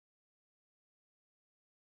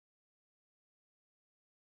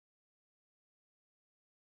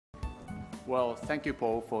Well, thank you,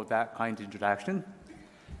 Paul, for that kind introduction.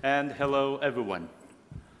 And hello, everyone.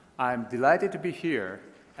 I'm delighted to be here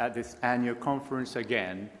at this annual conference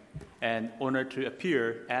again and honored to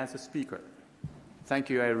appear as a speaker. Thank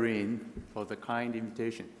you, Irene, for the kind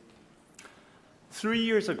invitation. 3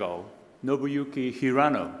 years ago, Nobuyuki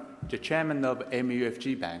Hirano, the chairman of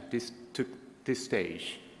MUFG Bank, took this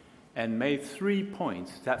stage and made 3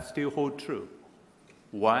 points that still hold true.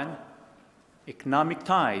 1, economic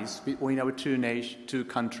ties between our two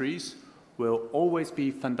countries will always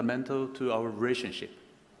be fundamental to our relationship.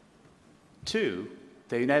 2,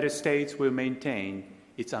 the United States will maintain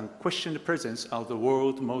its unquestioned presence as the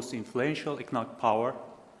world's most influential economic power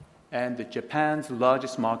and Japan's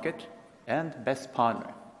largest market and best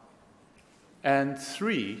partner. And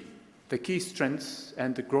 3, the key strengths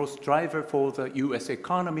and the growth driver for the U.S.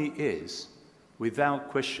 economy is,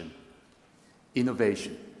 without question,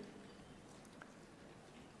 innovation.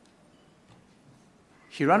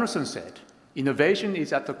 Hirano-san said, innovation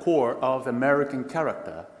is at the core of American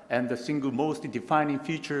character and the single most defining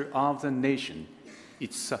feature of the nation.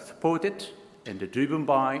 It's supported and driven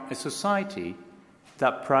by a society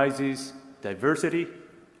that prizes diversity,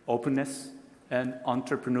 openness, and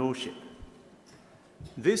entrepreneurship.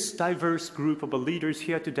 This diverse group of leaders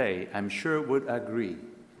here today, I'm sure, would agree.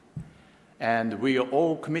 And we are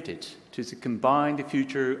all committed to the combined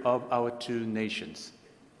future of our two nations.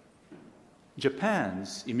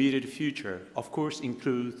 Japan's immediate future, of course,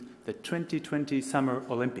 includes the 2020 Summer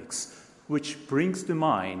Olympics, which brings to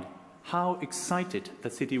mind how excited the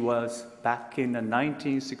city was back in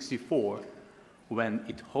 1964 when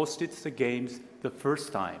it hosted the Games the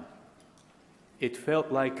first time. It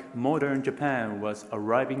felt like modern Japan was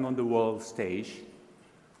arriving on the world stage.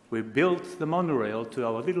 We built the monorail to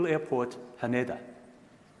our little airport, Haneda.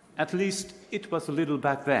 At least it was little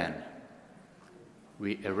back then.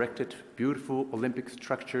 We erected beautiful Olympic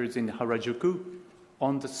structures in Harajuku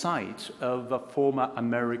on the site of a former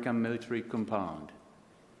American military compound.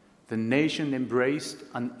 The nation embraced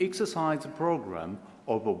an exercise program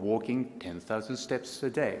of walking 10,000 steps a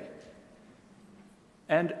day.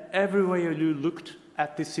 And everywhere you looked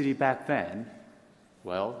at the city back then,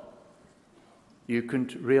 well, you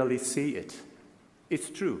couldn't really see it. It's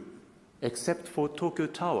true, except for Tokyo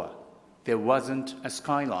Tower, there wasn't a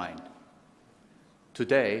skyline.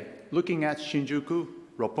 Today, looking at Shinjuku,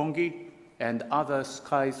 Roppongi, and other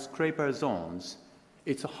skyscraper zones,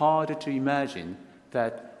 it's hard to imagine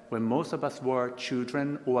that when most of us were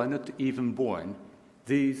children or not even born,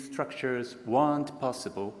 these structures weren't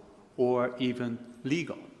possible or even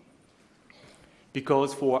legal.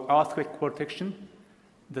 Because for earthquake protection,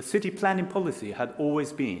 the city planning policy had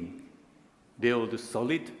always been build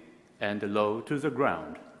solid and low to the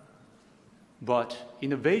ground. But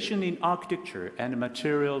innovation in architecture and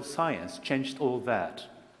material science changed all that.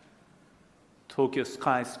 Tokyo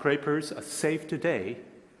skyscrapers are safe today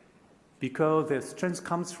because their strength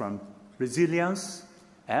comes from resilience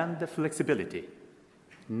and flexibility,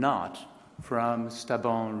 not from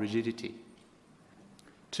stubborn rigidity.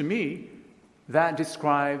 To me, that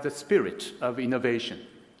describes the spirit of innovation.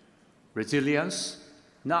 Resilience,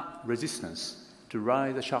 not resistance, to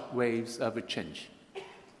ride the shock waves of change.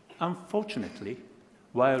 Unfortunately,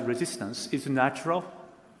 while resistance is natural,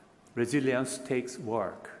 resilience takes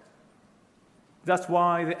work. That's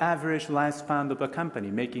why the average lifespan of a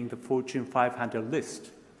company making the Fortune 500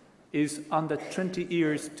 list is under 20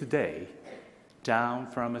 years today,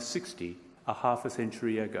 down from 60 a half a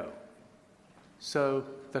century ago. So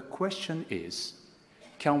the question is,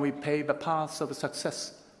 can we pave a path of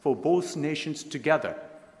success for both nations together,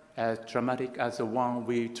 as dramatic as the one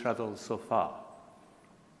we traveled so far?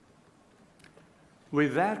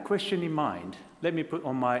 With that question in mind, let me put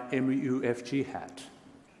on my MUFG hat.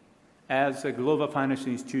 As a global financial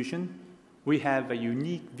institution, we have a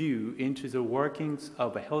unique view into the workings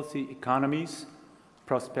of healthy economies,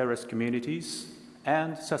 prosperous communities,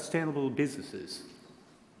 and sustainable businesses.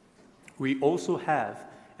 We also have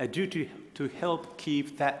a duty to help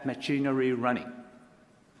keep that machinery running.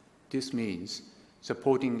 This means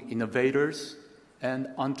supporting innovators and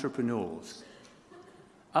entrepreneurs.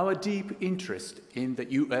 Our deep interest in the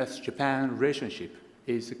US-Japan relationship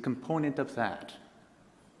is a component of that.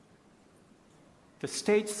 The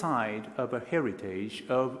state side of a heritage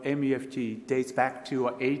of MUFG dates back to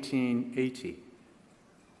 1880,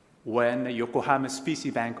 when Yokohama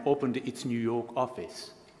Specie Bank opened its New York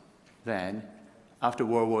office. Then, after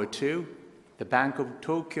World War II, the Bank of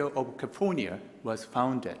Tokyo of California was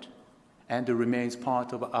founded and remains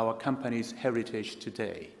part of our company's heritage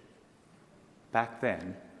today. Back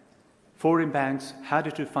then, foreign banks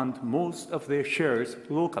had to fund most of their shares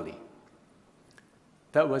locally.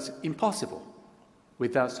 That was impossible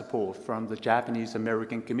without support from the Japanese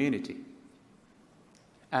American community.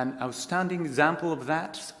 An outstanding example of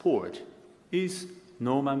that support is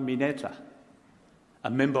Norman Mineta, a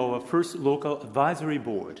member of our first local advisory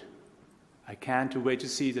board. I can't wait to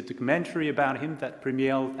see the documentary about him that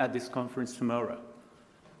premieres at this conference tomorrow.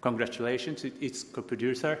 Congratulations to its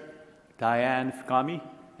co-producer, Diane Fukami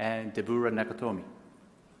and Deborah Nakatomi.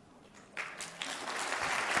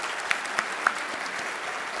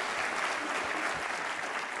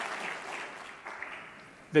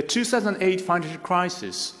 The 2008 financial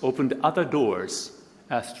crisis opened other doors,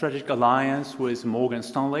 a strategic alliance with Morgan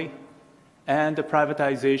Stanley and the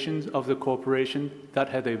privatization of the corporation that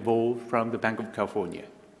had evolved from the Bank of California.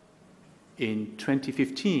 In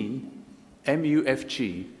 2015,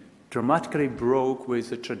 MUFG dramatically broke with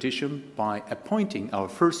the tradition by appointing our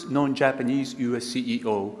first non-Japanese US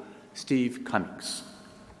CEO, Steve Cummings.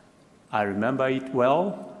 I remember it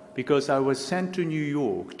well because I was sent to New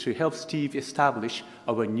York to help Steve establish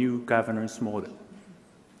our new governance model.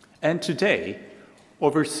 And today,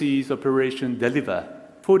 overseas operations deliver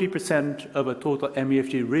 40% of our total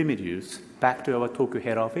MUFG revenues back to our Tokyo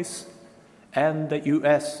head office, and the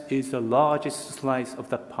US is the largest slice of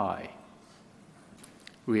the pie.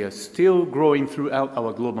 We are still growing throughout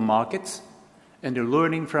our global markets and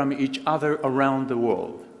learning from each other around the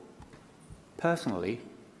world. Personally,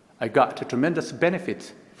 I got a tremendous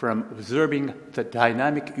benefit from observing the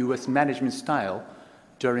dynamic US management style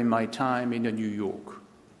during my time in New York.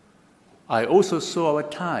 I also saw our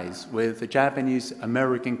ties with the Japanese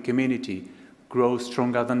American community grow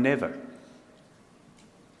stronger than ever.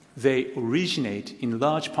 They originate in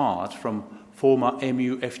large part from former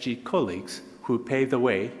MUFG colleagues who paved the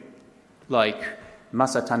way, like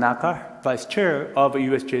Masa Tanaka, Vice Chair of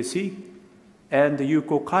USJC, and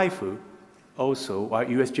Yuko Kaifu, also our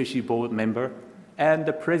USJC board member, and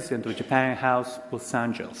the President of Japan House, Los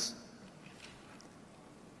Angeles.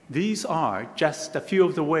 These are just a few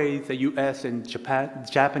of the ways the US and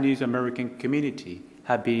Japanese American community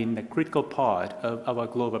have been a critical part of our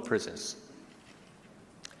global presence.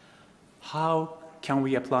 How can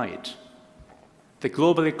we apply it? The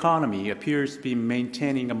global economy appears to be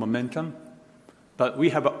maintaining a momentum, but we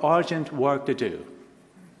have urgent work to do.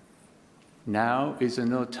 Now is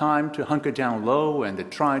no time to hunker down low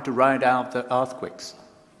and try to ride out the earthquakes.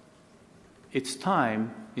 It's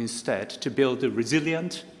time, instead, to build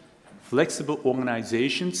resilient, flexible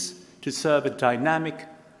organizations to serve a dynamic,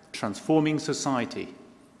 transforming society.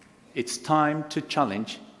 It's time to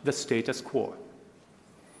challenge the status quo.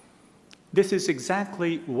 This is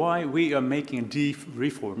exactly why we are making deep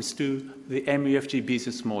reforms to the MUFG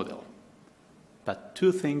business model. But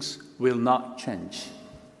two things will not change: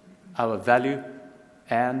 our value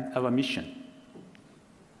and our mission.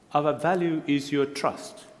 Our value is your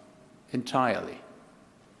trust entirely.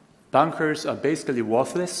 Bankers are basically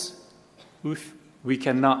worthless if we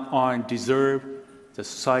cannot earn, deserve the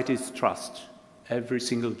society's trust every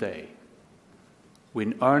single day.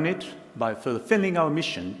 We earn it by fulfilling our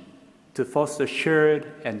mission to foster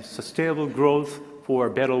shared and sustainable growth for a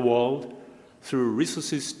better world through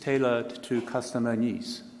resources tailored to customer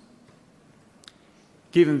needs.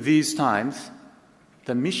 Given these times,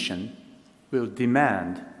 the mission will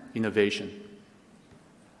demand innovation.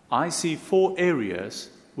 I see 4 areas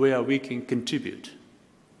where we can contribute.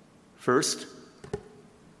 First,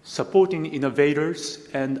 supporting innovators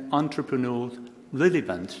and entrepreneurs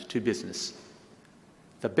relevant to business.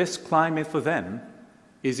 The best climate for them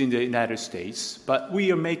is in the United States, but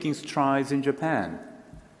we are making strides in Japan.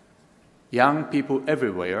 Young people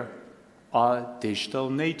everywhere are digital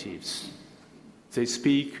natives. They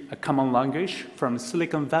speak a common language from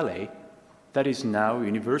Silicon Valley that is now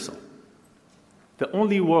universal. The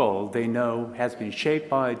only world they know has been shaped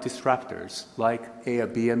by disruptors like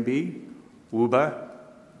Airbnb, Uber,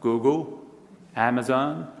 Google,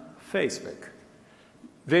 Amazon, Facebook.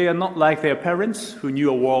 They are not like their parents, who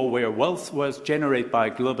knew a world where wealth was generated by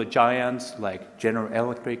global giants like General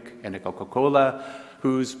Electric and Coca-Cola,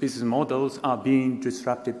 whose business models are being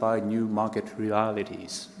disrupted by new market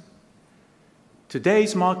realities.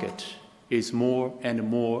 Today's market is more and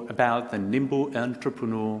more about the nimble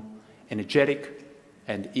entrepreneur, energetic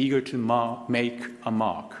and eager to make a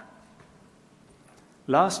mark.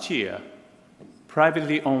 Last year,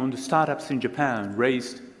 privately owned startups in Japan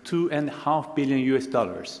raised $2.5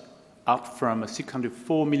 billion, up from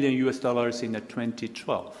 $604 million in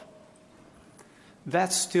 2012.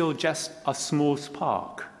 That's still just a small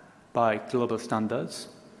spark by global standards,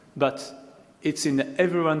 but it's in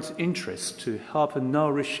everyone's interest to help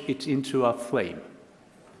nourish it into a flame.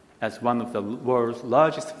 as one of the world's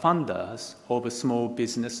largest funders of small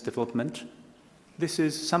business development, this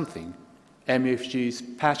is something MUFG is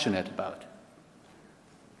passionate about.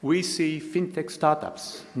 We see fintech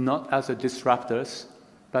startups not as disruptors,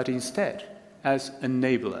 but instead as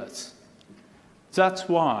enablers. That's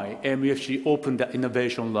why MUFG opened the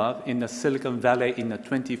Innovation Lab in the Silicon Valley in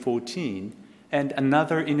 2014 and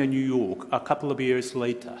another in New York a couple of years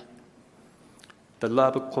later. The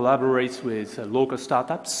lab collaborates with local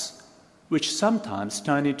startups, which sometimes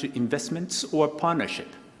turn into investments or partnership,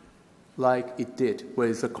 like it did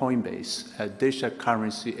with Coinbase, a digital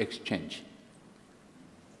currency exchange.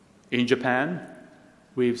 In Japan,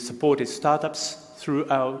 we've supported startups through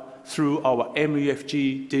our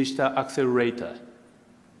MUFG Digital Accelerator.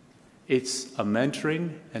 It's a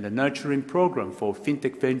mentoring and a nurturing program for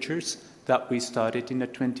fintech ventures that we started in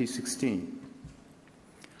 2016.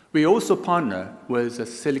 We also partner with the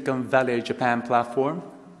Silicon Valley Japan platform,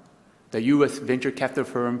 the US venture capital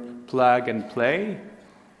firm Plug and Play,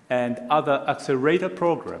 and other accelerator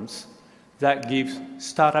programs that give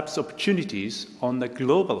startups opportunities on the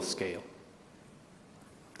global scale.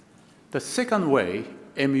 The second way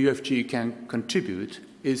MUFG can contribute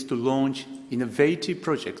is to launch innovative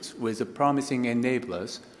projects with promising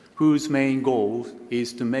enablers whose main goal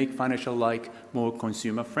is to make financial life more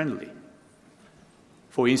consumer-friendly.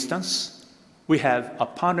 For instance, we have a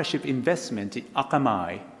partnership investment in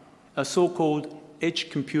Akamai, a so-called edge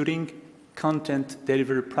computing content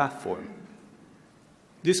delivery platform.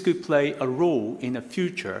 This could play a role in a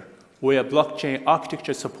future where blockchain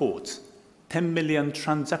architecture supports 10 million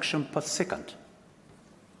transactions per second.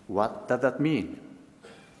 What does that mean?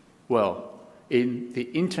 Well, in the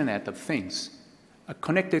Internet of Things, a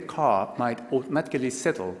connected car might automatically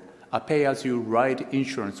settle a pay-as-you-ride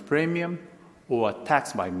insurance premium, or a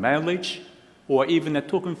tax by mileage, or even a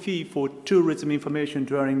token fee for tourism information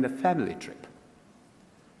during the family trip.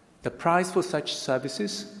 The price for such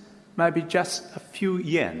services might be just a few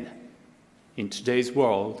yen. In today's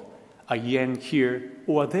world, a yen here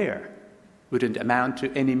or there wouldn't amount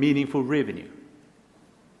to any meaningful revenue.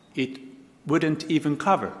 It wouldn't even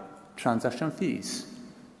cover transaction fees.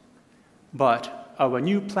 But our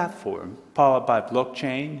new platform, powered by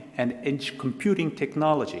blockchain and edge computing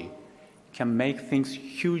technology, can make things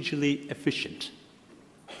hugely efficient.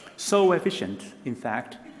 So efficient, in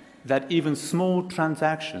fact, that even small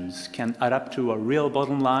transactions can add up to a real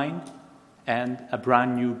bottom line and a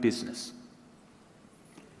brand new business.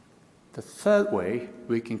 The third way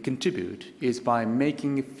we can contribute is by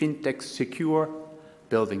making fintech secure,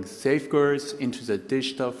 building safeguards into the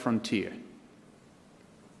digital frontier.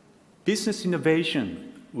 Business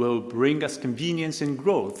innovation will bring us convenience and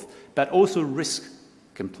growth, but also risk,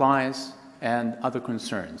 compliance, and other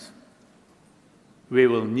concerns. We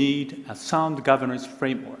will need a sound governance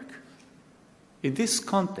framework. In this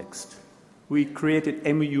context, we created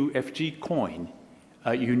MUFG Coin,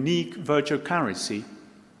 a unique virtual currency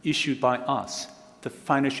issued by us, the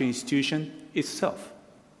financial institution itself.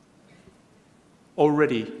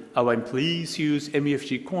 Already, our employees use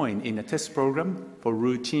MUFG Coin in a test program for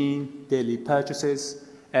routine daily purchases,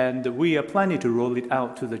 and we are planning to roll it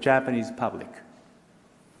out to the Japanese public.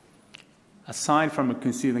 Aside from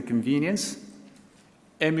consumer convenience,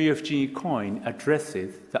 MUFG Coin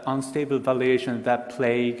addresses the unstable valuation that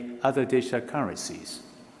plague other digital currencies.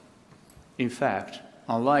 In fact,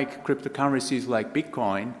 unlike cryptocurrencies like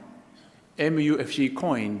Bitcoin, MUFG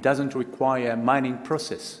Coin doesn't require a mining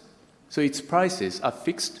process, so its prices are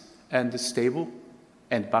fixed and stable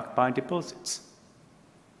and backed by deposits.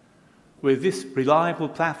 With this reliable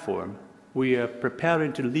platform, we are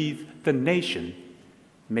preparing to lead the nation,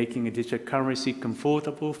 making a digital currency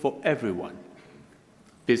comfortable for everyone.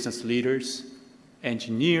 Business leaders,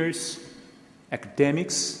 engineers,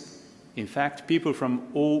 academics, in fact, people from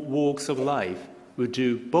all walks of life will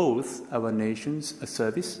do both our nations a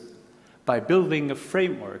service by building a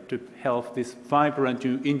framework to help this vibrant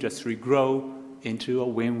new industry grow into a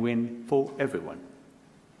win-win for everyone.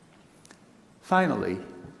 Finally,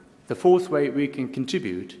 the fourth way we can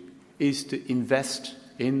contribute is to invest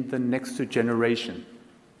in the next generation.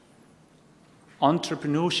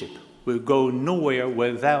 Entrepreneurship will go nowhere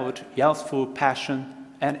without youthful passion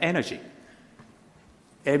and energy.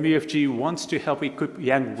 MUFG wants to help equip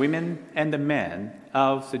young women and men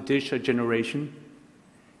of the digital generation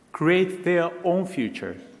create their own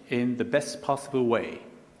future in the best possible way.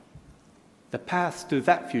 The path to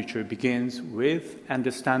that future begins with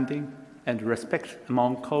understanding and respect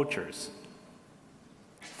among cultures.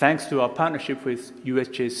 Thanks to our partnership with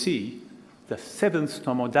USJC, the 7th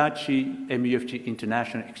Tomodachi MUFG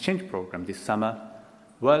International Exchange Program this summer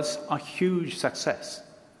was a huge success.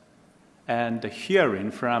 And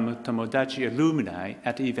hearing from Tomodachi alumni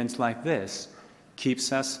at events like this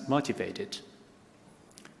keeps us motivated.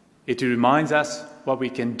 It reminds us what we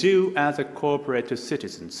can do as a corporate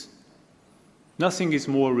citizens. Nothing is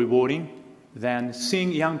more rewarding than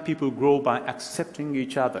seeing young people grow by accepting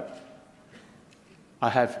each other. I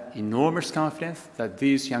have enormous confidence that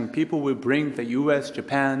these young people will bring the US,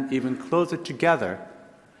 Japan even closer together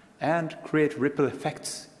and create ripple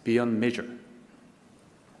effects beyond measure.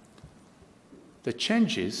 The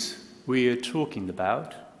changes we are talking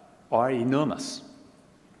about are enormous.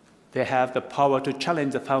 They have the power to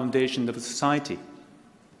challenge the foundation of society.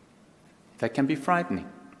 That can be frightening.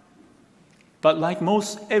 But like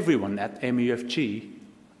most everyone at MUFG,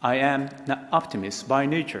 I am an optimist by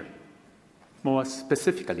nature. More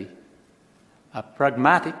specifically, a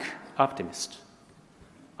pragmatic optimist.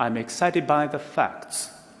 I'm excited by the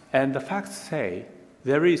facts, and the facts say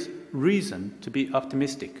there is reason to be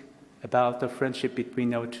optimistic about the friendship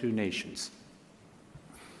between our two nations.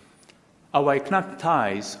 Our economic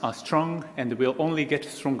ties are strong and will only get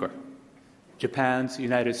stronger. Japan's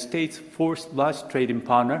United States' fourth largest trading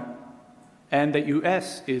partner, and the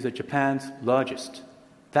US is Japan's largest.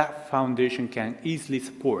 That foundation can easily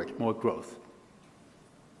support more growth.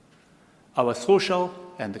 Our social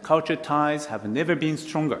and cultural ties have never been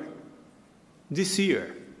stronger. This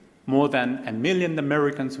year, more than 1 million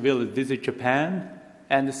Americans will visit Japan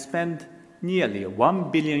and spend nearly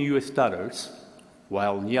 $1 billion,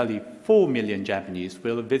 while nearly 4 million Japanese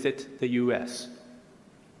will visit the US.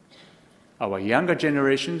 Our younger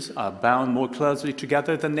generations are bound more closely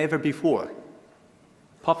together than ever before.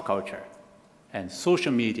 Pop culture and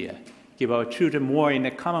social media give our children more in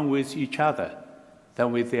common with each other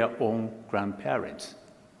than with their own grandparents.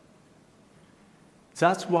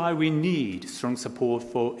 That's why we need strong support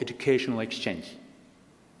for educational exchange.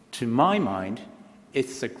 To my mind,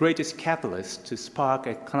 it's the greatest catalyst to spark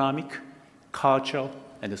economic, cultural,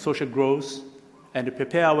 and social growth and to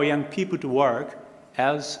prepare our young people to work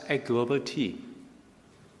as a global team.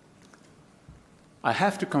 I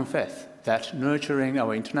have to confess that nurturing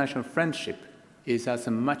our international friendship is as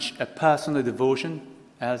much a personal devotion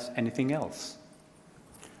as anything else.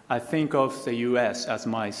 I think of the US as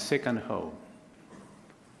my second home.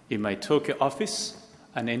 In my Tokyo office,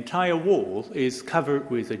 an entire wall is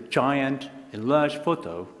covered with a giant enlarged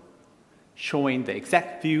photo showing the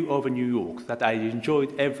exact view over New York that I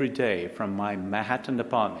enjoyed every day from my Manhattan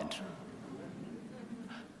apartment.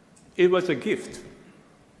 It was a gift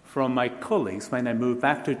from my colleagues when I moved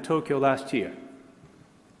back to Tokyo last year.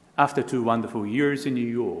 After 2 wonderful years in New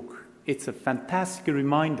York, it's a fantastic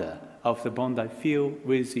reminder of the bond I feel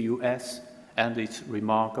with the US and its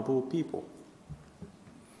remarkable people.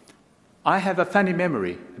 I have a funny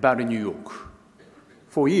memory about New York.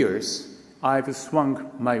 For years, I've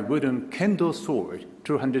swung my wooden kendo sword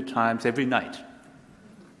 200 times every night.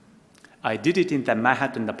 I did it in the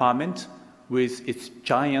Manhattan apartment with its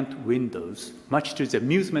giant windows, much to the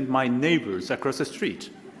amusement of my neighbors across the street.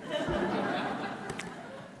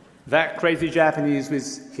 That crazy Japanese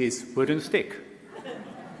with his wooden stick.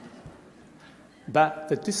 But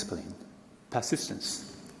the discipline,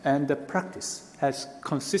 persistence, and the practice has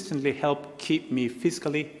consistently helped keep me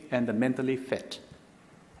physically and mentally fit.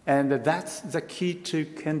 And that's the key to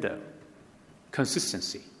kendo,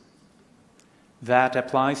 consistency. That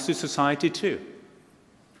applies to society too.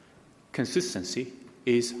 Consistency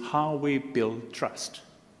is how we build trust.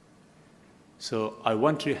 So I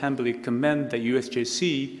want to humbly commend the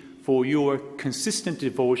USJC for your consistent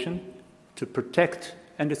devotion to protect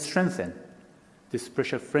and strengthen this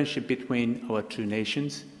precious friendship between our two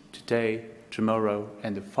nations today, tomorrow,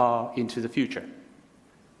 and far into the future.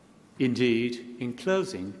 Indeed, in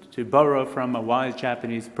closing, to borrow from a wise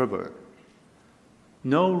Japanese proverb,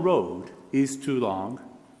 no road is too long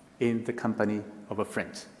in the company of a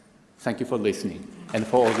friend. Thank you for listening and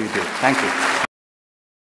for all you do. Thank you.